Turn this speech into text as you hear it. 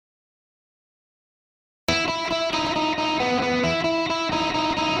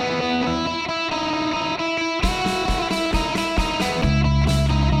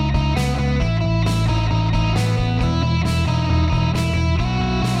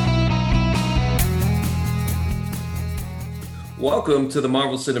Welcome to the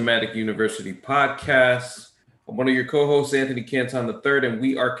Marvel Cinematic University podcast. I'm one of your co-hosts, Anthony Canton III, and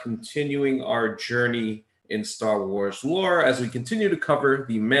we are continuing our journey in Star Wars lore as we continue to cover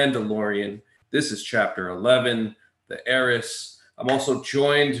The Mandalorian. This is Chapter 11, The Heiress. I'm also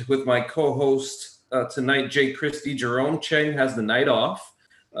joined with my co-host tonight, Jake Christie. Jerome Cheng has the night off.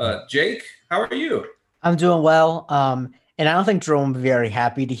 Jake, how are you? I'm doing well. And I don't think Jerome will be very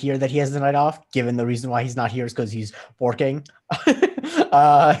happy to hear that he has the night off, given the reason why he's not here is because he's working.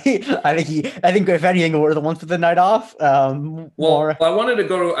 I think if anything, we're the ones with the night off. I wanted to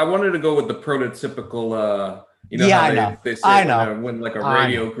go with the prototypical. They say when like a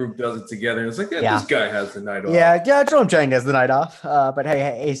radio group does it together, and it's like, this guy has the night off. Yeah, Jerome Chang has the night off. But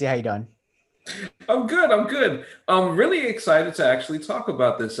hey, AC, how you doing? I'm good. I'm really excited to actually talk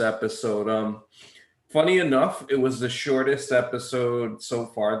about this episode. Funny enough, it was the shortest episode so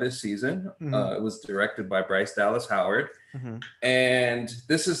far this season. Mm-hmm. It was directed by Bryce Dallas Howard. Mm-hmm. And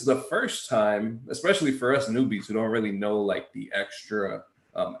this is the first time, especially for us newbies who don't really know like the extra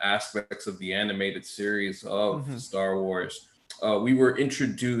aspects of the animated series of Star Wars. We were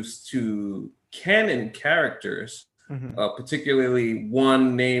introduced to canon characters, particularly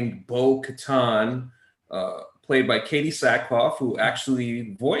one named Bo-Katan, played by Katie Sackhoff, who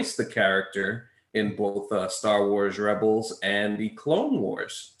actually voiced the character in both Star Wars Rebels and the Clone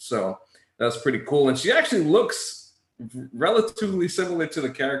Wars. So that's pretty cool. And she actually looks relatively similar to the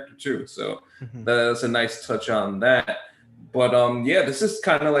character too. So that's a nice touch on that. But this is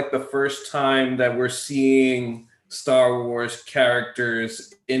kind of like the first time that we're seeing Star Wars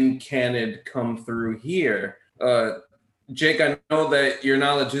characters in canon come through here. Jake, I know that your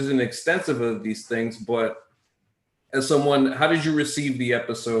knowledge isn't extensive of these things, but as someone, how did you receive the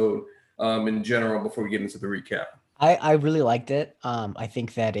episode in general before we get into the recap? I really liked it. I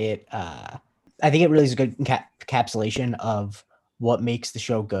think that it really is a good encapsulation of what makes the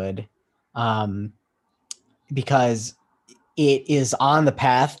show good, because it is on the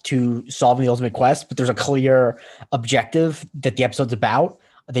path to solving the ultimate quest, but there's a clear objective that the episode's about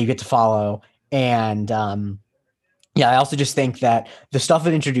that you get to follow. And I also just think that the stuff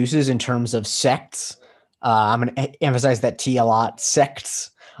it introduces in terms of sects, I'm going to emphasize that T a lot,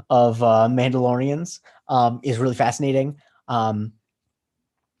 sects of Mandalorians, is really fascinating.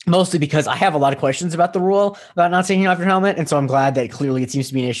 Mostly because I have a lot of questions about the rule about not taking off your helmet, and so I'm glad that clearly it seems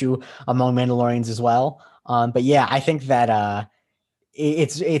to be an issue among Mandalorians as well. But yeah, I think that I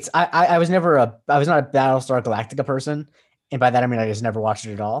was not a Battlestar Galactica person, and by that I mean I just never watched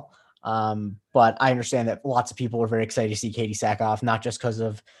it at all. But I understand that lots of people were very excited to see Katie Sackhoff, not just because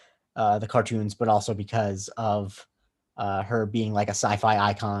of the cartoons, but also because of her being like a sci-fi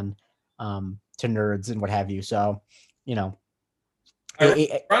icon to nerds and what have you. So,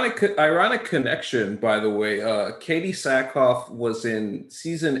 ironic connection, by the way. Katie Sackhoff was in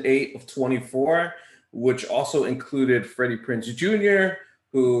season 8 of 24, which also included Freddie Prinze Jr.,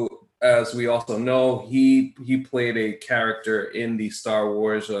 who, as we also know, he played a character in the Star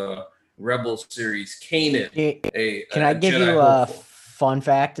Wars Rebels series, Kanan. Can I give you a fun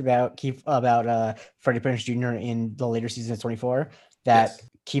fact about Freddie Prinze Jr. in the later season of 24? That yes.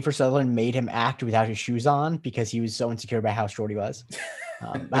 Kiefer Sutherland made him act without his shoes on because he was so insecure about how short he was.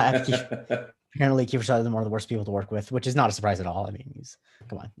 Apparently, Kiefer Sutherland one of the worst people to work with, which is not a surprise at all. I mean,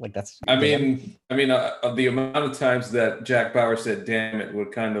 come on, like that's. The amount of times that Jack Bauer said "damn it"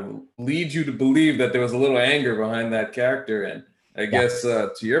 would kind of lead you to believe that there was a little anger behind that character, and I guess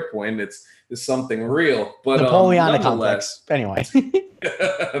to your point, it's something real. But Napoleonic complex, anyway.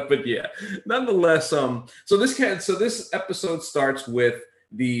 But yeah, nonetheless, so this episode starts with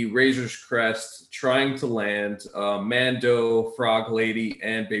the Razor's Crest trying to land. Mando, Frog Lady,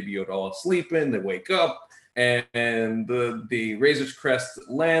 and Baby Yoda all sleeping. They wake up, and the Razor's Crest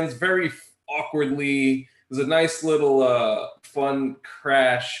lands very awkwardly. There's a nice little fun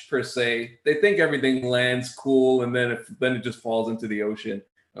crash per se. They think everything lands cool, and then it just falls into the ocean.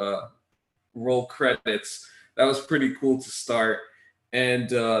 Roll credits. That was pretty cool to start. And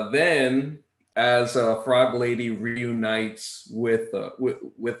then, as Frog Lady reunites with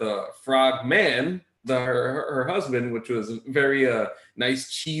Frog Man, her husband, which was a very nice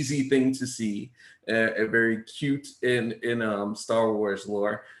cheesy thing to see, very cute in Star Wars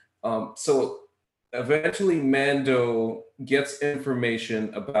lore. So eventually, Mando gets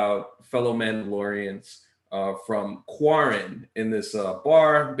information about fellow Mandalorians from Quarren in this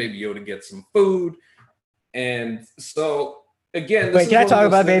bar. Baby Yoda gets some food, and so. Again, wait, can I talk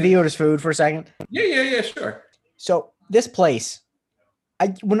about Baby Yoda's food for a second? Yeah, sure. So this place,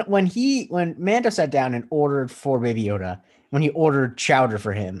 when Mando sat down and ordered for Baby Yoda, when he ordered chowder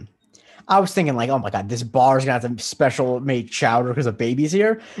for him, I was thinking like, oh my god, this bar is gonna have to special make chowder because a baby's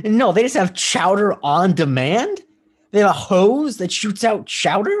here. And no, they just have chowder on demand. They have a hose that shoots out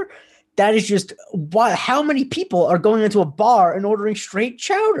chowder. That is just what. How many people are going into a bar and ordering straight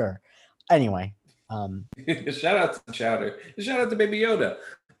chowder? Anyway, Shout out to Chowder. Shout out to Baby Yoda.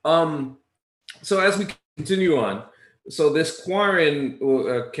 Um, so as we continue on, so this Quarren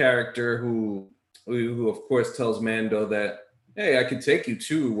character who of course tells Mando that, hey, I can take you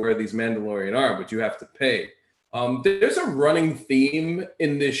to where these Mandalorian are, but you have to pay. There's a running theme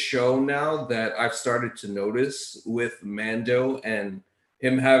in this show now that I've started to notice with Mando and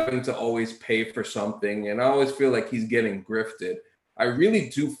him having to always pay for something, and I always feel like he's getting grifted. I really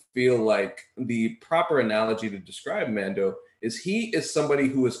do feel like the proper analogy to describe Mando is he is somebody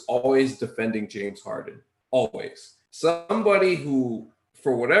who is always defending James Harden. Always. Somebody who,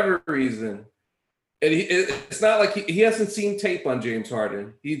 for whatever reason, it's not like he hasn't seen tape on James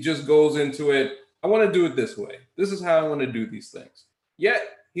Harden. He just goes into it. I want to do it this way. This is how I want to do these things. Yet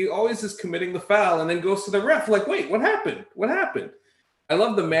he always is committing the foul and then goes to the ref like, wait, what happened? What happened? I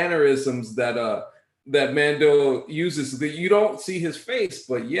love the mannerisms that Mando uses. That you don't see his face,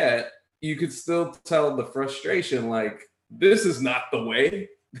 but yet you could still tell the frustration. Like, this is not the way.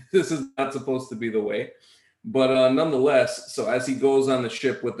 This is not supposed to be the way. But nonetheless, so as he goes on the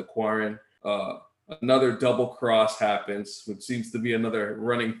ship with the Quarren, another double cross happens, which seems to be another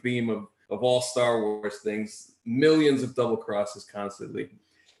running theme of all Star Wars things. Millions of double crosses constantly.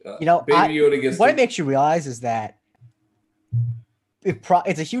 Baby Yoda gets. What it makes you realize is that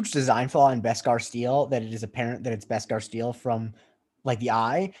it's a huge design flaw in Beskar Steel that it is apparent that it's Beskar Steel from like the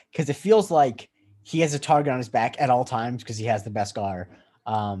eye, because it feels like he has a target on his back at all times because he has the Beskar.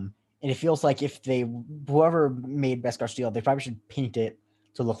 And it feels like if whoever made Beskar Steel, they probably should paint it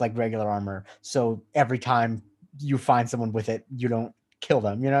to look like regular armor. So every time you find someone with it, you don't kill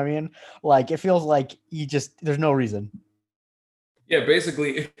them. You know what I mean? Like, it feels like there's no reason. Yeah,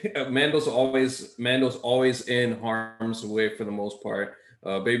 basically, Mando's always in harm's way for the most part.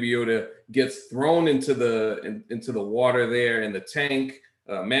 Baby Yoda gets thrown into the water there in the tank.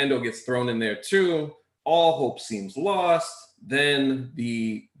 Mando gets thrown in there too. All hope seems lost. Then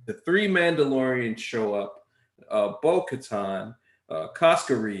the three Mandalorians show up: Bo-Katan,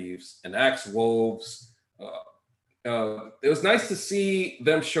 Casca Reeves, and Axe Woves. It was nice to see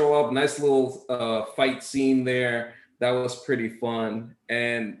them show up. Nice little fight scene there. That was pretty fun.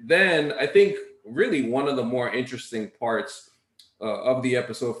 And then I think really one of the more interesting parts of the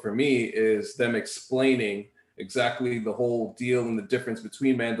episode for me is them explaining exactly the whole deal and the difference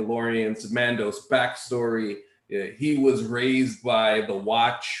between Mandalorians, Mando's backstory. He was raised by the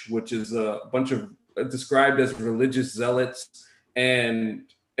Watch, which is a bunch of described as religious zealots. And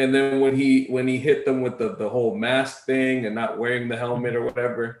then when he hit them with the whole mask thing and not wearing the helmet or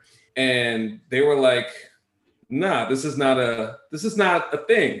whatever, and they were like, nah, this is not a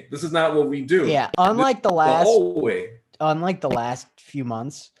thing. This is not what we do. Yeah, unlike the last few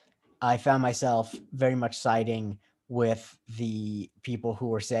months, I found myself very much siding with the people who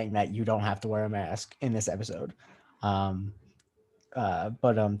were saying that you don't have to wear a mask in this episode. Anyway.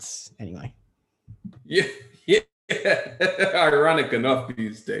 Yeah. Ironic enough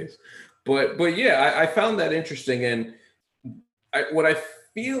these days. But yeah, I found that interesting. And what I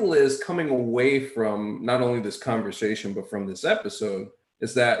feel is coming away from not only this conversation, but from this episode,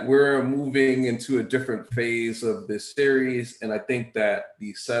 is that we're moving into a different phase of this series. And I think that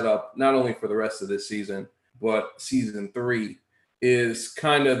the setup, not only for the rest of this season, but season 3, is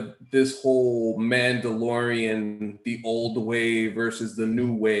kind of this whole Mandalorian, the old way versus the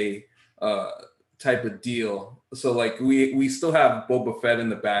new way type of deal. So like we still have Boba Fett in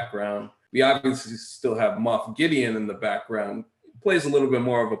the background. We obviously still have Moff Gideon in the background. Plays a little bit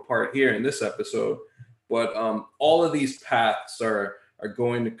more of a part here in this episode, but all of these paths are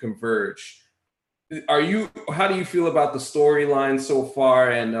going to converge. How do you feel about the storyline so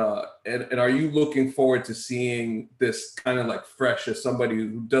far, and are you looking forward to seeing this kind of like fresh as somebody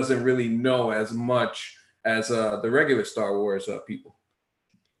who doesn't really know as much as the regular Star Wars people?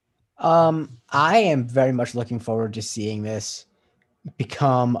 I am very much looking forward to seeing this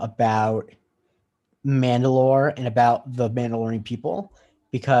become about Mandalore and about the Mandalorian people,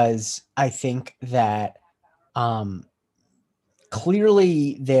 because I think that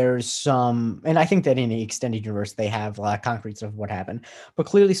clearly there's some, and I think that in the extended universe they have a lot of concrete stuff of what happened, but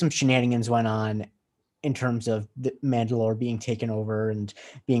clearly some shenanigans went on in terms of the Mandalore being taken over and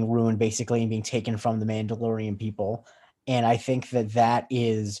being ruined basically and being taken from the Mandalorian people. And I think that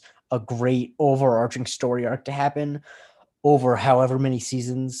is a great overarching story arc to happen over however many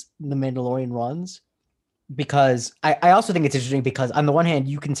seasons the Mandalorian runs. because I also think it's interesting because on the one hand,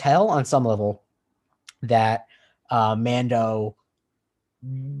 you can tell on some level that Mando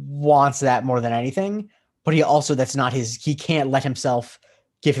wants that more than anything, but that's not he can't let himself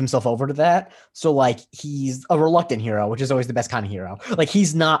give himself over to that. So like he's a reluctant hero, which is always the best kind of hero. Like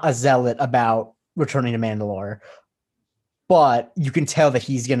he's not a zealot about returning to Mandalore, but you can tell that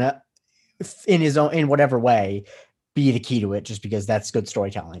he's gonna in whatever way be the key to it just because that's good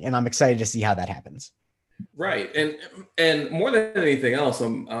storytelling. And I'm excited to see how that happens. Right. And more than anything else,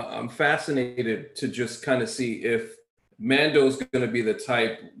 I'm fascinated to just kind of see if Mando's going to be the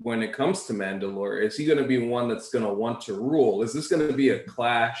type when it comes to Mandalore. Is he going to be one that's going to want to rule? Is this going to be a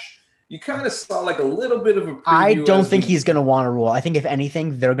clash? You kind of saw like a little bit of a preview. I don't think he's going to want to rule. I think if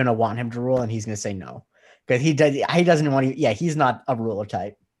anything, they're going to want him to rule, and he's going to say no because he doesn't want to. Yeah, he's not a ruler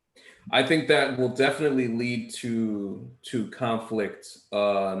type. I think that will definitely lead to conflict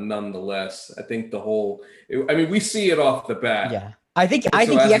nonetheless. I think we see it off the bat. Yeah. I think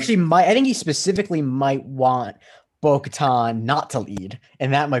he specifically might want Bo-Katan not to lead,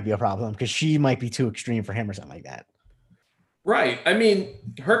 and that might be a problem because she might be too extreme for him or something like that. Right. I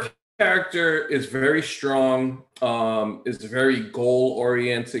mean, her character is very strong, is very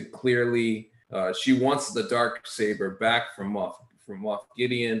goal-oriented, clearly. She wants the dark saber back from Moff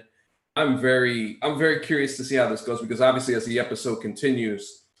Gideon. I'm very curious to see how this goes because obviously as the episode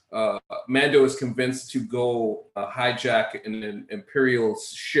continues, Mando is convinced to go hijack an Imperial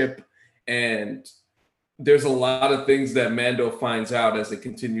ship, and there's a lot of things that Mando finds out as they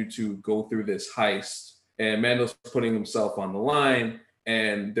continue to go through this heist, and Mando's putting himself on the line,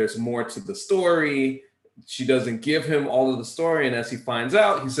 and there's more to the story. She doesn't give him all of the story, and as he finds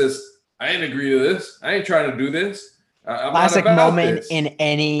out, he says, I ain't agree to this. I ain't trying to do this. Classic moment in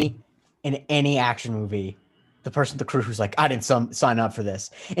any action movie. The crew who's like, I didn't sign up for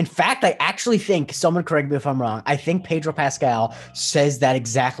this. In fact, I actually think, someone correct me if I'm wrong, I think Pedro Pascal says that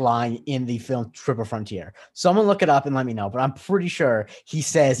exact line in the film Triple Frontier. Someone look it up and let me know, but I'm pretty sure he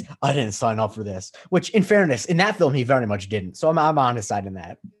says, I didn't sign up for this, which in fairness, in that film, he very much didn't. So I'm on his side in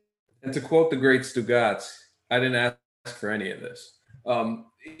that. And to quote the great Stugatz, I didn't ask for any of this.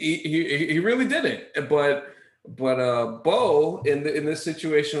 He really didn't. But Bo in this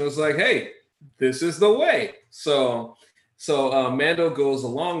situation was like, hey, this is the way. So Mando goes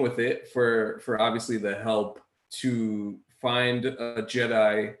along with it for obviously the help to find a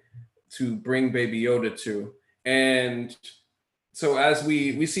Jedi to bring Baby Yoda to. And so as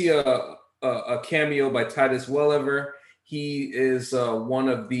we see a cameo by Titus Welliver, he is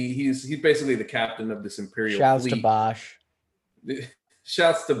he's basically the captain of this Imperial Shouts fleet. To Bosch.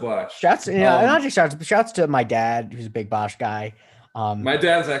 Shouts to Bosch. Shouts, not just shouts, but shouts to my dad, who's a big Bosch guy. My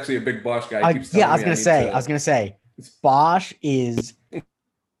dad's actually a big Bosch guy. I was gonna say, Bosch is,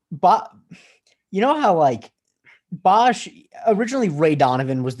 you know how like Bosch originally Ray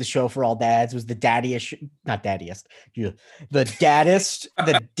Donovan was the show for all dads, was the daddest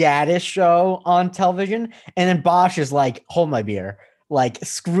show on television, and then Bosch is like, hold my beer. Like,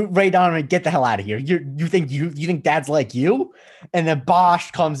 screw Ray Donovan, get the hell out of here. You think dad's like you? And then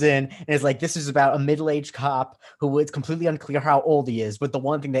Bosch comes in and is like, this is about a middle-aged cop who it's completely unclear how old he is, but the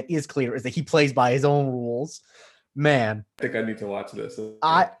one thing that is clear is that he plays by his own rules. Man, I think I need to watch this.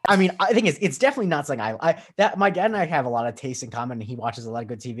 I mean, I think it's definitely not something that my dad and I have a lot of taste in common, and he watches a lot of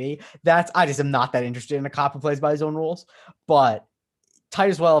good TV. I just am not that interested in a cop who plays by his own rules. But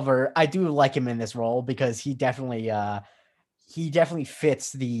Titus Welliver, I do like him in this role because he definitely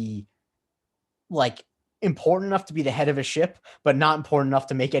fits the, like, important enough to be the head of a ship, but not important enough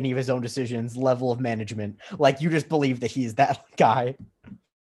to make any of his own decisions level of management. Like, you just believe that he's that guy.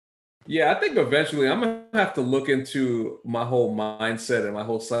 Yeah, I think eventually I'm going to have to look into my whole mindset and my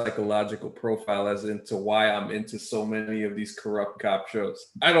whole psychological profile as into why I'm into so many of these corrupt cop shows.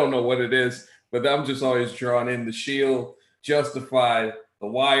 I don't know what it is, but I'm just always drawn in. The Shield, Justified, The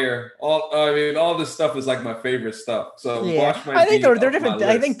Wire, all this stuff is like my favorite stuff. So yeah, I think they're different.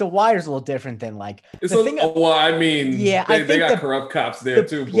 I think The Wire's a little different than like. They got corrupt cops there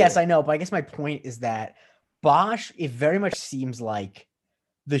too. Boy. Yes, I know, but I guess my point is that Bosch, it very much seems like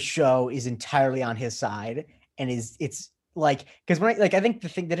the show is entirely on his side, and it's like, because when I think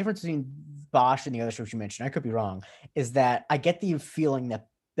the difference between Bosch and the other shows you mentioned, I could be wrong, is that I get the feeling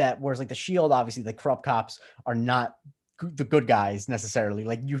that whereas like the Shield, obviously the corrupt cops are not the good guys necessarily.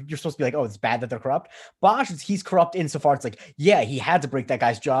 Like you're supposed to be like, oh, it's bad that they're corrupt. Bosch, he's corrupt insofar it's like, yeah, he had to break that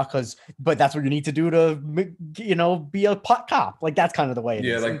guy's jaw but that's what you need to do to, be a cop. Like that's kind of the way it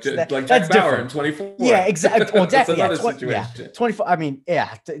is. Like that's Jack Bauer different. in 24. Yeah, exactly. Well, exactly. That's Yeah, another situation. 24. I mean,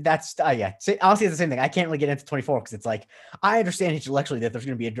 yeah, that's yeah. Honestly, it's the same thing. I can't really get into 24 because it's like I understand intellectually that there's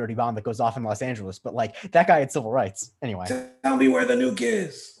going to be a dirty bomb that goes off in Los Angeles, but like that guy had civil rights anyway. Tell me where the nuke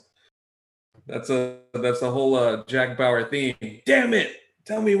is. That's a whole Jack Bauer theme. Damn it!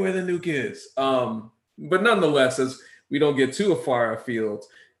 Tell me where the nuke is. But nonetheless, as we don't get too far afield,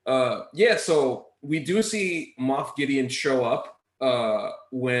 so we do see Moff Gideon show up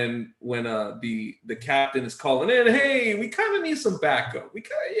when the captain is calling in. Hey, we kind of need some backup. We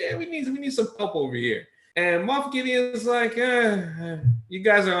need some help over here. And Moff Gideon's like, you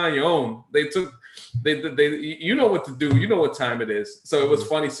guys are on your own. They you know what to do. You know what time it is. So it was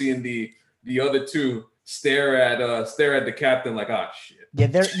funny seeing the other two stare at the captain like, oh shit. Yeah,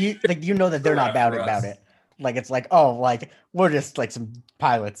 that they're not about it. Like it's like, oh, like we're just like some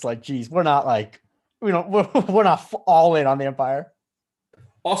pilots. Like, geez, we're not like we're not all in on the Empire.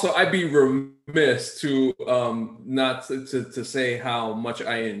 Also, I'd be remiss to not to say how much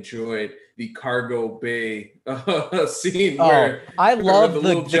I enjoyed the cargo bay scene where I love the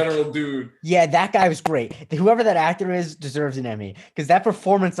little general dude. Yeah, that guy was great. Whoever that actor is deserves an Emmy because that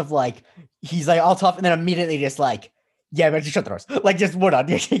performance of like he's like all tough and then immediately just like, yeah, but just shut the doors. Like just we're done.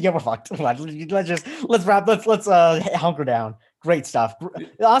 Yeah, we're fucked. Let's wrap. Let's hunker down. Great stuff.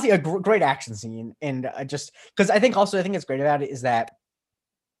 Honestly, a great action scene, and just because I think it's great about it is that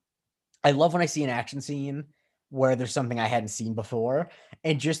I love when I see an action scene where there's something I hadn't seen before,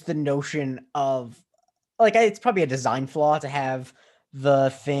 and just the notion of like it's probably a design flaw to have the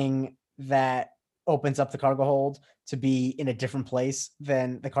thing that opens up the cargo hold to be in a different place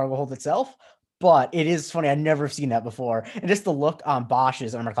than the cargo hold itself. But it is funny. I've never seen that before. And just the look on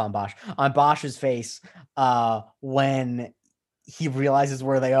Bosch's, I'm going to call him Bosch, on Bosch's face when he realizes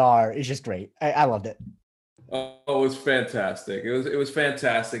where they are is just great. I loved it. Oh, it was fantastic. It was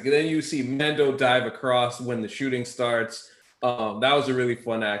fantastic. And then you see Mando dive across when the shooting starts. That was a really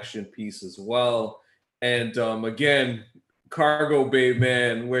fun action piece as well. And again, cargo bay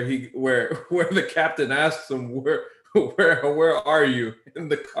man, where the captain asks him where are you in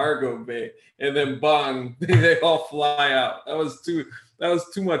the cargo bay, and then bang, they all fly out. That was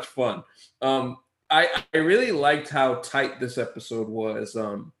too much fun. I really liked how tight this episode was.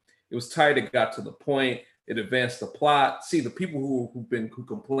 It was tight. It got to the point. It advanced the plot. See, the people who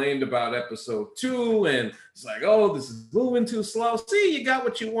complained about episode 2 and it's like, oh, this is moving too slow. See, you got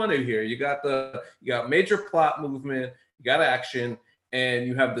what you wanted here. You got major plot movement, you got action, and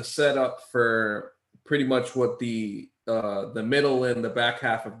you have the setup for pretty much what the middle and the back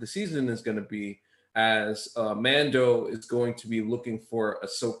half of the season is going to be, as Mando is going to be looking for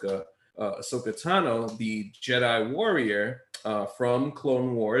Ahsoka Tano, the Jedi warrior from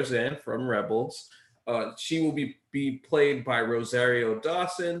Clone Wars and from Rebels. She will be played by Rosario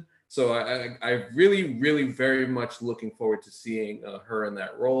Dawson. So I really, really very much looking forward to seeing her in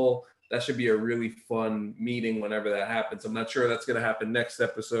that role. That should be a really fun meeting whenever that happens. I'm not sure that's going to happen next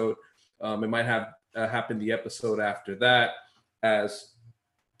episode. It might have happen the episode after that, as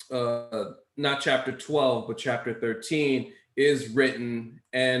not chapter 12, but chapter 13 is written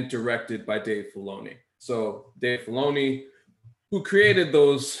and directed by Dave Filoni. So Dave Filoni, who created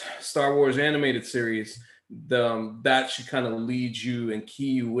those Star Wars animated series, that should kind of lead you and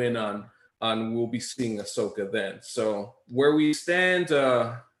key you in on we'll be seeing Ahsoka then. So where we stand,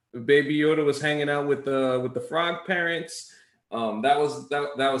 Baby Yoda was hanging out with the frog parents. That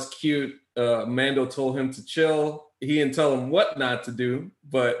was cute. Mando told him to chill. He didn't tell him what not to do,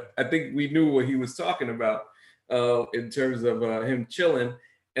 but I think we knew what he was talking about in terms of him chilling.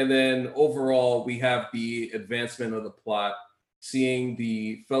 And then overall, we have the advancement of the plot, seeing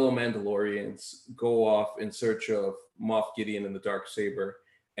the fellow Mandalorians go off in search of Moff Gideon and the Darksaber.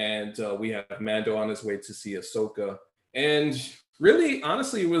 And we have Mando on his way to see Ahsoka. And really,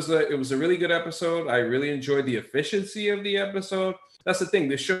 honestly, it was a really good episode. I really enjoyed the efficiency of the episode. That's the thing.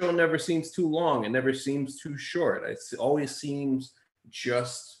 This show never seems too long. It never seems too short. It always seems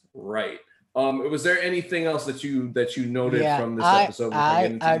just right. Was there anything else that you noted from this episode?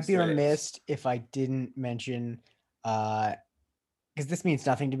 I'd be remiss if I didn't mention, because this means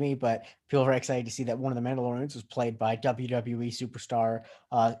nothing to me, but people are excited to see that one of the Mandalorians was played by WWE superstar.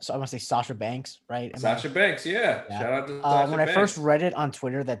 So I want to say Sasha Banks, right? Sasha Banks, yeah. Shout out to Sasha when Banks. I first read it on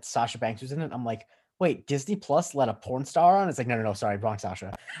Twitter that Sasha Banks was in it, I'm like, wait, Disney Plus let a porn star on? It's like, no, sorry, wrong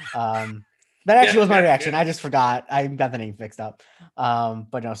Sasha. That actually was my reaction. I just forgot. I got the name fixed up.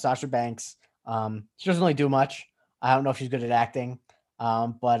 But no, Sasha Banks. She doesn't really do much. I don't know if she's good at acting.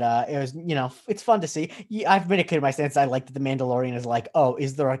 But it was, it's fun to see. I've been a kid in my stance. I like that the Mandalorian is like, oh,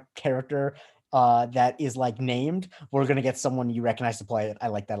 is there a character that is like named? We're gonna get someone you recognize to play it. I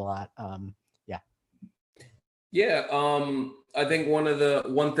like that a lot. Yeah. Yeah, I think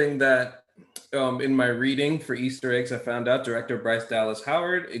one thing that in my reading for Easter eggs, I found out director Bryce Dallas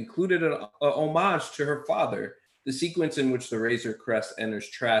Howard included a homage to her father. The sequence in which the Razor Crest enters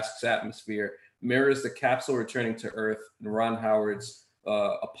Trask's atmosphere mirrors the capsule returning to Earth in Ron Howard's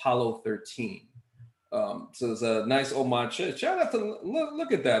Apollo 13. So it's a nice homage. Shout out to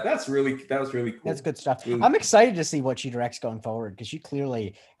look at that. That was really cool. That's good stuff. Really I'm excited to see what she directs going forward because she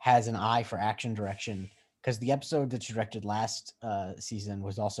clearly has an eye for action direction. Because the episode that she directed last season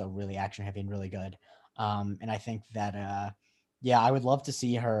was also really action heavy and really good. And I think that, yeah, I would love to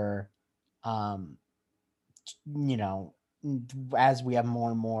see her, um, as we have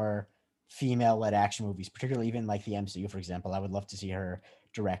more and more female-led action movies, particularly even like the MCU, for example. I would love to see her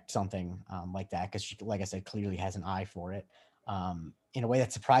direct something like that because she, like I said, clearly has an eye for it. In a way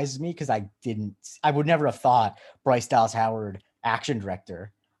that surprises me because I would never have thought Bryce Dallas Howard action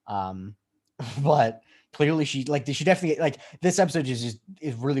director. But clearly she definitely like this episode is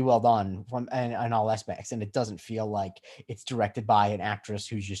really well done from in all aspects, and it doesn't feel like it's directed by an actress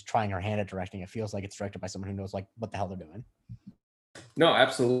who's just trying her hand at directing. It feels like it's directed by someone who knows like what the hell they're doing. No,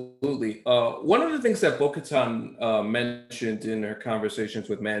 absolutely. One of the things that Bo-Katan mentioned in her conversations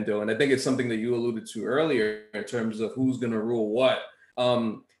with Mando, and I think it's something that you alluded to earlier in terms of who's going to rule what.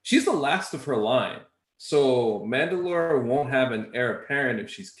 She's the last of her line, so Mandalore won't have an heir apparent if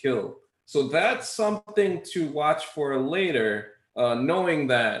she's killed. So that's something to watch for later, knowing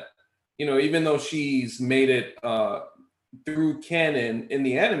that, even though she's made it through canon in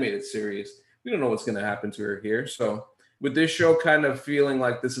the animated series, we don't know what's going to happen to her here. So with this show kind of feeling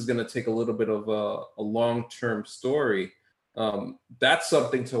like this is going to take a little bit of a long-term story, that's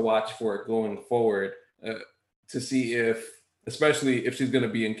something to watch for going forward to see especially if she's going to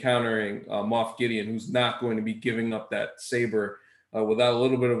be encountering Moff Gideon, who's not going to be giving up that saber without a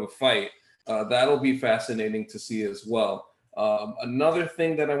little bit of a fight. That'll be fascinating to see as well. Another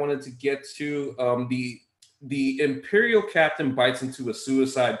thing that I wanted to get to, the Imperial captain bites into a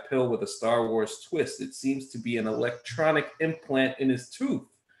suicide pill with a Star Wars twist. It seems to be an electronic implant in his tooth.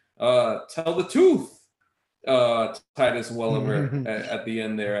 Tell the tooth, Titus Welliver at the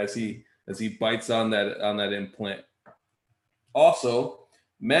end there as he bites on that implant. Also,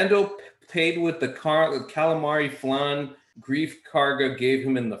 Mando paid with the calamari flan Greef Karga gave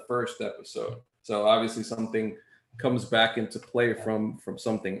him in the first episode. So obviously something comes back into play from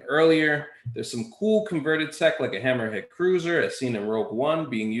something earlier. There's some cool converted tech like a Hammerhead cruiser as seen in Rogue One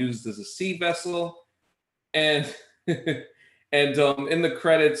being used as a sea vessel. And in the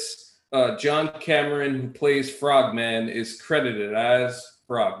credits, John Cameron, who plays Frogman, is credited as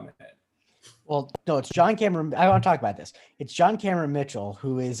Frogman. Well, no, it's John Cameron. I want to talk about this. It's John Cameron Mitchell,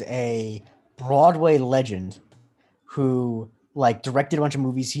 who is a Broadway legend who like directed a bunch of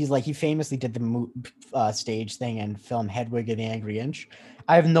movies. He famously did the stage thing and film Hedwig and the Angry Inch.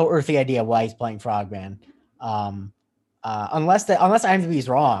 I have no earthly idea why he's playing Frogman, unless IMDb is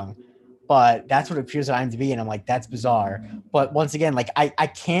wrong. But that's what it appears on IMDb, and I'm like, that's bizarre. But once again, like I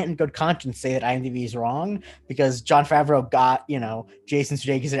can't in good conscience say that IMDb is wrong because Jon Favreau got Jason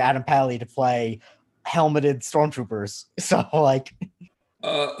Sudeikis and Adam Pally to play helmeted stormtroopers. So like.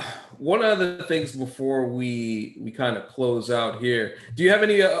 One of the things before we kind of close out here, do you have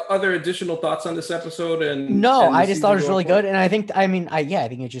any other additional thoughts on this episode? And no, I just thought it was really good, and I think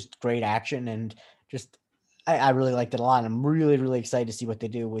it's just great action, and just I really liked it a lot. And I'm really, really excited to see what they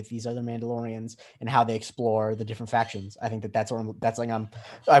do with these other Mandalorians and how they explore the different factions. I think that's something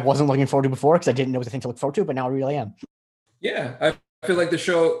I wasn't looking forward to before because I didn't know it was a thing to look forward to, but now I really am. Yeah, I feel like the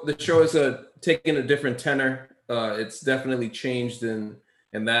show is taking a different tenor. It's definitely changed in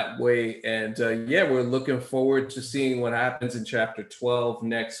that way. And we're looking forward to seeing what happens in chapter 12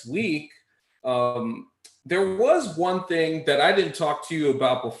 next week. There was one thing that I didn't talk to you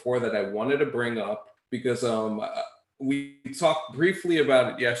about before that I wanted to bring up because we talked briefly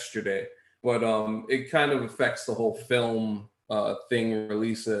about it yesterday, but it kind of affects the whole film thing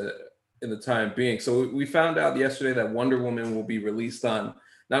release in the time being. So we found out yesterday that Wonder Woman will be released on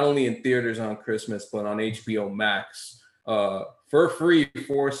not only in theaters on Christmas, but on HBO Max for free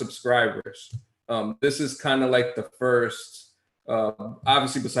for subscribers. This is kind of like the first,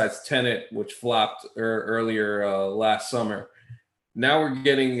 obviously besides Tenet, which flopped earlier last summer. Now we're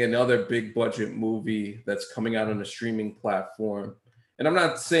getting another big budget movie that's coming out on a streaming platform. And I'm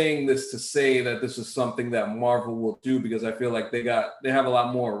not saying this to say that this is something that Marvel will do because I feel like they have a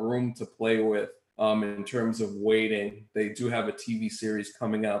lot more room to play with in terms of waiting. They do have a TV series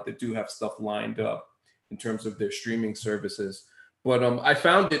coming out. They do have stuff lined up in terms of their streaming services. But I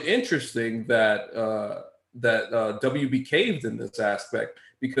found it interesting that WB caved in this aspect,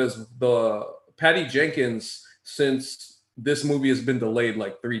 because the Patty Jenkins, since this movie has been delayed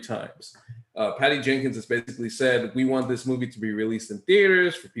like 3 times, Patty Jenkins has basically said, we want this movie to be released in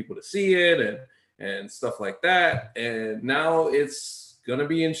theaters for people to see it and stuff like that. And now it's gonna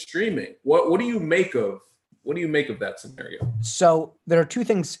be in streaming. What do you make of that scenario? So there are two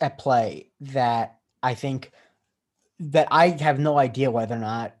things at play that I think that I have no idea whether or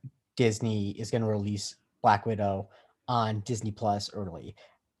not Disney is going to release Black Widow on Disney Plus early.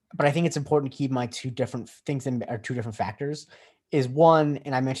 But I think it's important to keep in mind two different things that are two different factors. Is one,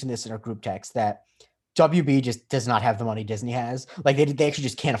 and I mentioned this in our group text, that WB just does not have the money Disney has. Like they actually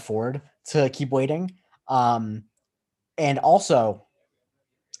just can't afford to keep waiting. And also,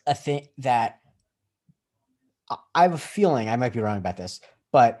 I think that I have a feeling, I might be wrong about this,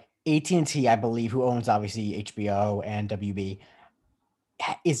 but AT&T, I believe, who owns obviously HBO and WB,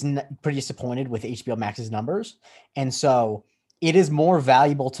 is pretty disappointed with HBO Max's numbers. And so it is more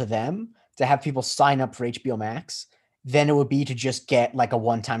valuable to them to have people sign up for HBO Max than it would be to just get like a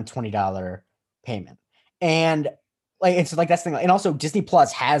one-time $20 payment. And like, it's like that's the thing. And also Disney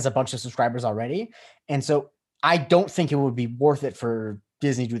Plus has a bunch of subscribers already. And so I don't think it would be worth it for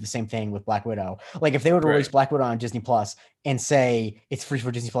Disney to do the same thing with Black Widow. Like if they were to release Black Widow on Disney Plus and say it's free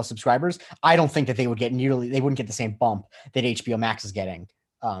for Disney Plus subscribers, I don't think that they wouldn't get the same bump that HBO Max is getting.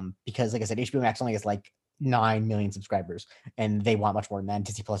 Because like I said, HBO Max only has like 9 million subscribers and they want much more than that.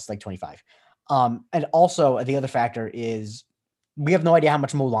 Disney Plus is like 25. And also the other factor is we have no idea how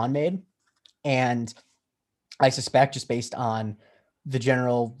much Mulan made. And I suspect, just based on the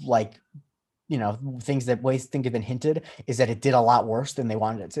general, like, things that ways things have been hinted, is that it did a lot worse than they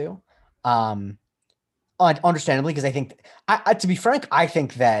wanted it to. Understandably, because I think, to be frank, I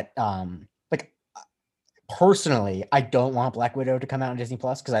think that, personally, I don't want Black Widow to come out on Disney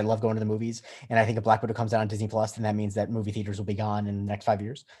Plus because I love going to the movies, and I think if Black Widow comes out on Disney Plus, then that means that movie theaters will be gone in the next 5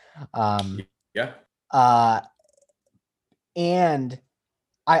 years. Yeah. And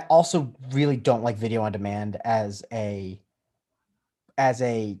I also really don't like video on demand as a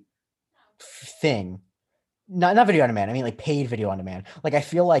thing. Not video on demand. I mean like paid video on demand. Like I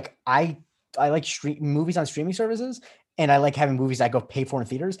feel like I like movies on streaming services, and I like having movies I go pay for in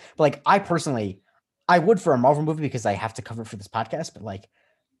theaters. But like I would for a Marvel movie because I have to cover it for this podcast. But like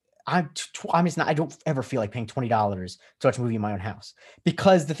I'm just not. I don't ever feel like paying $20 to watch a movie in my own house,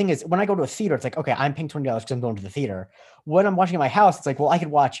 because the thing is, when I go to a theater, it's like, okay, I'm paying $20 because I'm going to the theater. When I'm watching in my house, it's like, well, I could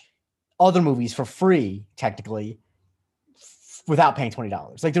watch other movies for free technically without paying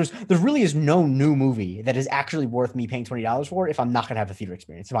 $20. Like there really is no new movie that is actually worth me paying $20 for if I'm not going to have a theater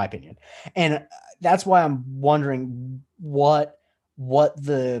experience, in my opinion. And that's why I'm wondering what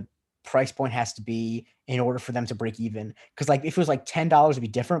the price point has to be in order for them to break even. Because like if it was like $10 it'd be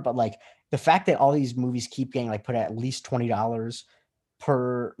different, but like the fact that all these movies keep getting like put at least $20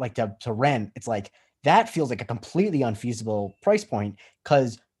 per like to rent, it's like that feels like a completely unfeasible price point.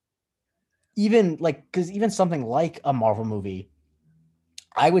 Because even something like a Marvel movie,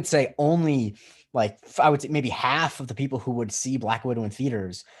 I would say maybe half of the people who would see Black Widow in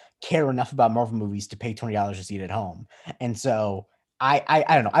theaters care enough about Marvel movies to pay $20 to see it at home. And so I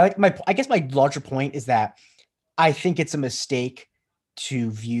don't know. I guess my larger point is that I think it's a mistake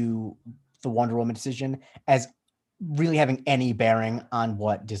to view the Wonder Woman decision as really having any bearing on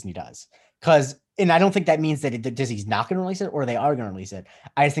what Disney does. And I don't think that means that Disney's not going to release it or they are going to release it.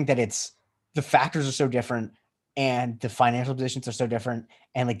 I just think that the factors are so different and the financial positions are so different.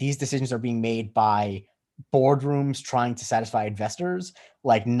 And like these decisions are being made by boardrooms trying to satisfy investors,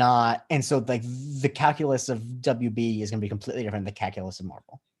 and so like the calculus of WB is going to be completely different than the calculus of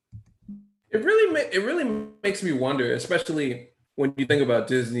Marvel. It really makes me wonder, especially when you think about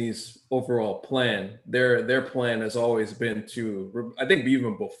Disney's overall plan. Their plan has always been to, I think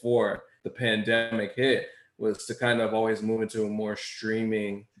even before the pandemic hit, was to kind of always move into a more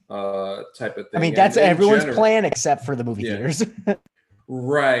streaming type of thing. I mean, that's everyone's plan except for the movie theaters.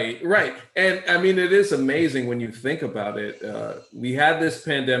 Right. And I mean, it is amazing when you think about it. We had this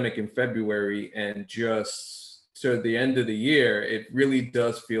pandemic in February, and just to the end of the year, it really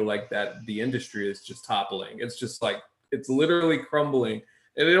does feel like that the industry is just toppling. It's just like, it's literally crumbling.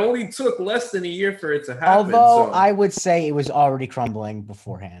 And it only took less than a year for it to happen. Although I would say it was already crumbling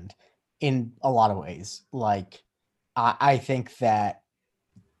beforehand in a lot of ways. Like, I think that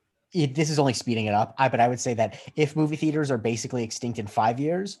this is only speeding it up. But I would say that if movie theaters are basically extinct in 5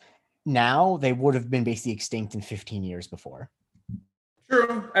 years, now they would have been basically extinct in 15 years before.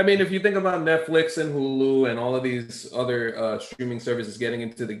 True. I mean, if you think about Netflix and Hulu and all of these other streaming services getting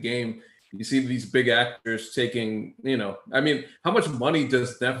into the game, you see these big actors taking, I mean, how much money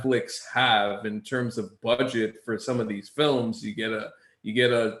does Netflix have in terms of budget for some of these films? You get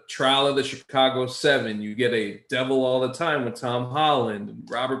a Trial of the Chicago 7, you get a Devil All the Time with Tom Holland and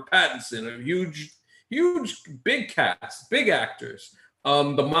Robert Pattinson, a huge, big cast, big actors.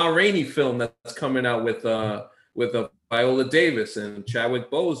 The Ma Rainey film that's coming out with Viola Davis and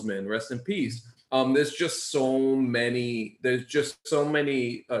Chadwick Boseman, rest in peace. There's just so many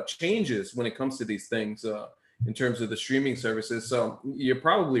changes when it comes to these things in terms of the streaming services. So you're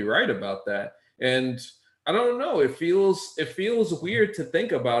probably right about that. And I don't know, it feels weird to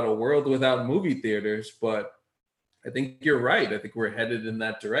think about a world without movie theaters, but I think you're right. I think we're headed in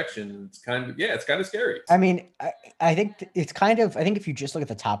that direction. It's kind of scary. I mean, I think it's kind of, I think if you just look at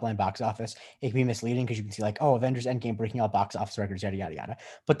the top line box office, it can be misleading because you can see like, oh, Avengers Endgame breaking out box office records, yada, yada, yada.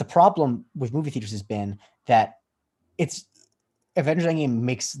 But the problem with movie theaters has been that it's Avengers Endgame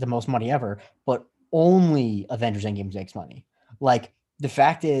makes the most money ever, but only Avengers Endgame makes money. Like the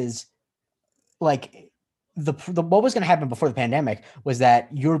fact is, like the what was going to happen before the pandemic was that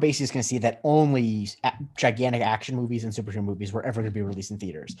you're basically going to see that only gigantic action movies and superhero movies were ever going to be released in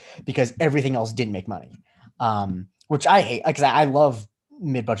theaters because everything else didn't make money. Which I hate because I love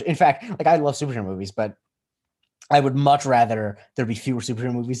mid-budget. In fact, like I love superhero movies, but I would much rather there be fewer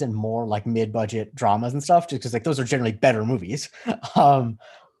superhero movies and more like mid-budget dramas and stuff, just because like those are generally better movies.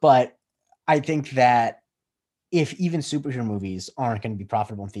 But I think that if even superhero movies aren't going to be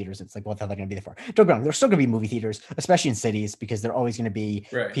profitable in theaters, it's like, what the hell are they going to be there for? Don't get me wrong, there's still going to be movie theaters, especially in cities, because they're always going to be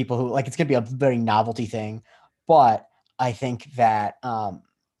Right. people who like it's going to be a very novelty thing. But I think that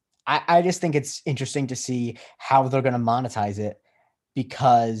I just think it's interesting to see how they're going to monetize it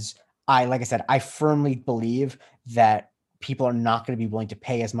because like I said, I firmly believe that people are not going to be willing to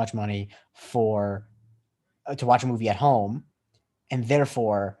pay as much money for to watch a movie at home, and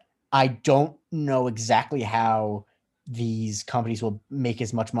therefore I don't know exactly how these companies will make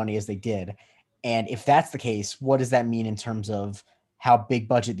as much money as they did. And if that's the case, what does that mean in terms of how big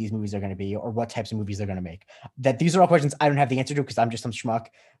budget these movies are going to be or what types of movies they're going to make? That these are all questions I don't have the answer to because I'm just some schmuck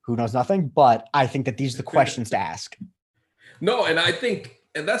who knows nothing, but I think that these are the questions to ask. No, and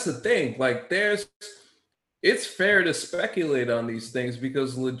that's the thing. Like, it's fair to speculate on these things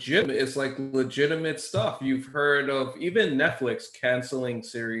because it's like legitimate stuff. You've heard of even Netflix canceling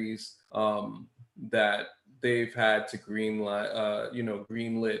series that they've had to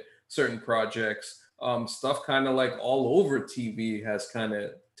greenlit certain projects. Stuff kind of like all over TV has kind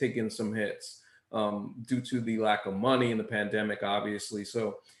of taken some hits due to the lack of money in the pandemic, obviously.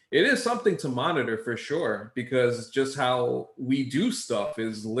 So it is something to monitor for sure because just how we do stuff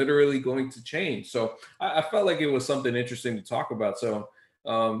is literally going to change. So I felt like it was something interesting to talk about. So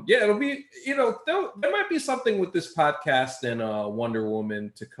yeah, it'll be, there might be something with this podcast and Wonder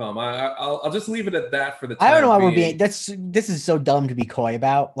Woman to come. I'll just leave it at that for the time. I don't know why we're being, this is so dumb to be coy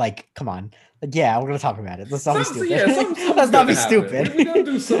about. Like, come on. Like, yeah, we're gonna talk about it. Let's not be stupid. Let's not be stupid. We're gonna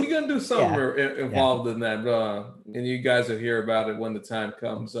do something involved in that, and you guys will hear about it when the time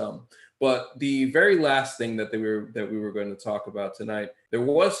comes. But the very last thing that we were going to talk about tonight, there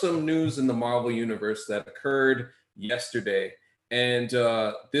was some news in the Marvel universe that occurred yesterday, and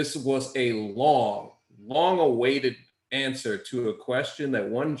this was a long awaited answer to a question that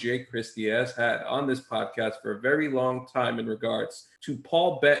one Jake Christie has had on this podcast for a very long time in regards to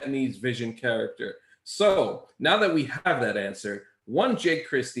Paul Bettany's Vision character. So now that we have that answer, one Jake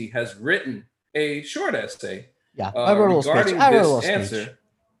Christie has written a short essay regarding this answer.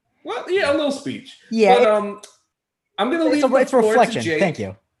 Well, yeah, a little speech. Yeah, but I'm going to leave it's a reflection. Jake. Thank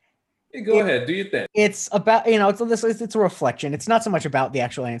you. Go ahead, do your thing. It's about, it's a reflection. It's not so much about the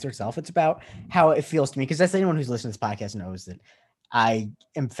actual answer itself. It's about how it feels to me. Because as anyone who's listened to this podcast knows that I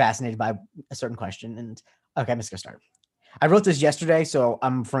am fascinated by a certain question. And okay, I'm just gonna start. I wrote this yesterday, so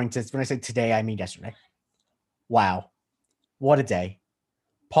I'm referring to, when I say today, I mean yesterday. Wow, what a day!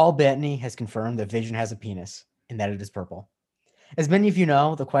 Paul Bettany has confirmed that Vision has a penis and that it is purple. As many of you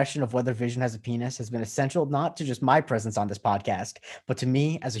know, the question of whether Vision has a penis has been essential not to just my presence on this podcast, but to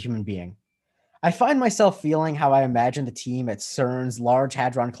me as a human being. I find myself feeling how I imagine the team at CERN's Large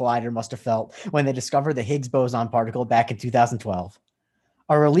Hadron Collider must have felt when they discovered the Higgs boson particle back in 2012.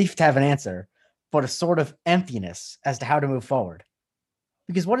 A relief to have an answer, but a sort of emptiness as to how to move forward.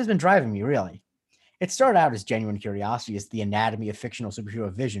 Because what has been driving me, really? It started out as genuine curiosity as the anatomy of fictional superhero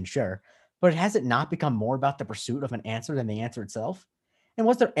Vision, sure, but has it not become more about the pursuit of an answer than the answer itself? And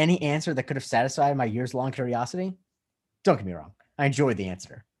was there any answer that could have satisfied my years-long curiosity? Don't get me wrong, I enjoyed the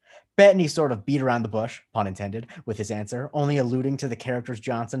answer. Bettany sort of beat around the bush, pun intended, with his answer, only alluding to the character's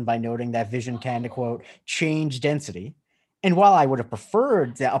Johnson by noting that Vision can, to quote, change density. And while I would have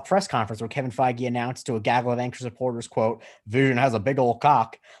preferred a press conference where Kevin Feige announced to a gaggle of anxious reporters, quote, Vision has a big old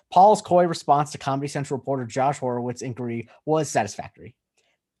cock, Paul's coy response to Comedy Central reporter Josh Horowitz's inquiry was satisfactory.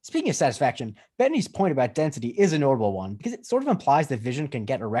 Speaking of satisfaction, Bettany's point about density is a notable one because it sort of implies that Vision can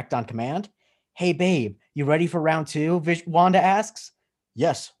get erect on command. Hey, babe, you ready for round two? Wanda asks.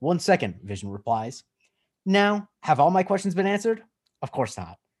 Yes, 1 second, Vision replies. Now, have all my questions been answered? Of course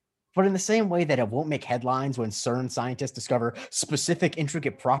not. But in the same way that it won't make headlines when CERN scientists discover specific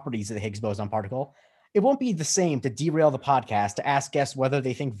intricate properties of the Higgs boson particle, it won't be the same to derail the podcast to ask guests whether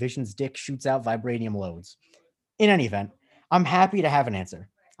they think Vision's dick shoots out vibranium loads. In any event, I'm happy to have an answer.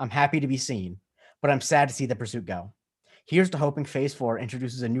 I'm happy to be seen, but I'm sad to see the pursuit go. Here's to hoping Phase 4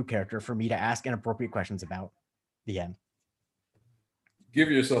 introduces a new character for me to ask inappropriate questions about. The end. Give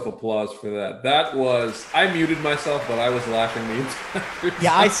yourself applause for that. That was, I muted myself, but I was laughing the entire time.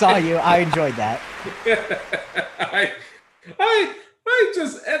 Yeah, I saw you. I enjoyed that. I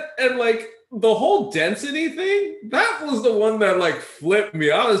just, and like the whole density thing, that was the one that like flipped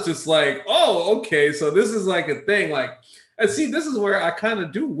me. I was just like, oh, okay, so this is like a thing. Like, and see, this is where I kind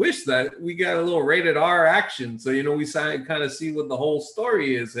of do wish that we got a little rated R action. So, you know, we kind of see what the whole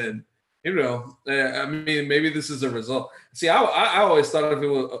story is. And, you know, I mean, maybe this is a result. See, I always thought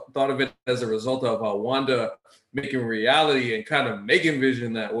of it as a result of Wanda making reality and kind of making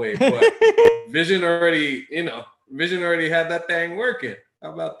Vision that way. But Vision already had that thing working.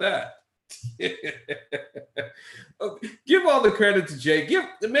 How about that? Give all the credit to Jake.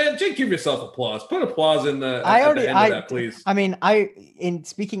 Jake, give yourself applause. Put applause in the at the end of that, please. I mean, in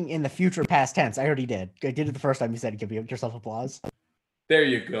speaking in the future past tense, I already did. I did it the first time you said give yourself applause. There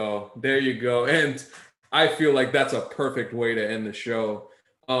you go. And I feel like that's a perfect way to end the show.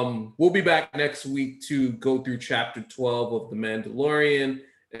 We'll be back next week to go through chapter 12 of The Mandalorian.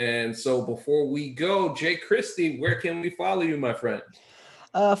 And so before we go, Jay Christie, where can we follow you, my friend?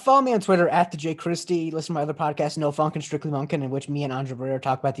 Follow me on Twitter at the Jay Christie. Listen to my other podcast, No Funk and Strictly Monkin', in which me and Andre Barrera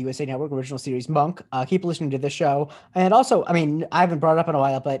talk about the USA Network original series Monk. Keep listening to this show. And also, I mean, I haven't brought it up in a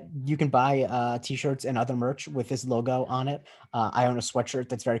while, but you can buy t-shirts and other merch with this logo on it. I own a sweatshirt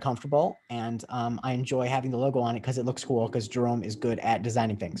that's very comfortable, and I enjoy having the logo on it because it looks cool, because Jerome is good at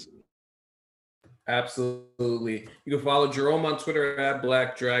designing things. Absolutely. You can follow Jerome on Twitter at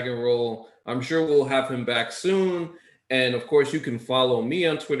Black Dragon Roll. I'm sure we'll have him back soon. And of course, you can follow me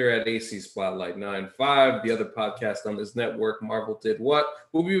on Twitter at AC Spotlight 95. The other podcast on this network, Marvel Did What.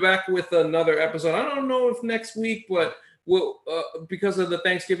 We'll be back with another episode. I don't know if next week, but we'll because of the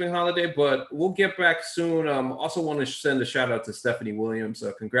Thanksgiving holiday, but we'll get back soon. Also want to send a shout out to Stephanie Williams.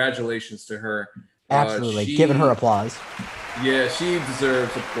 Congratulations to her. Absolutely. Giving her applause. Yeah, she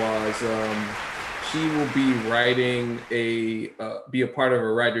deserves applause. She will be writing be a part of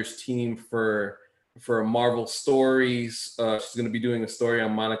a writer's team for Marvel Stories. She's going to be doing a story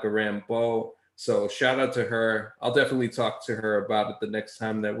on Monica Rambeau. So shout out to her. I'll definitely talk to her about it the next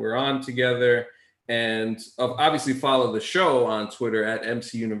time that we're on together. And obviously follow the show on Twitter at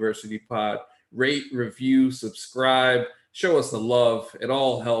MC University Pod. Rate, review, subscribe, show us the love. It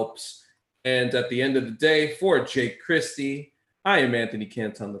all helps. And at the end of the day, for Jake Christie, I am Anthony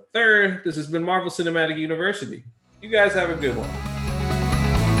Canton III. This has been Marvel Cinematic University. You guys have a good one.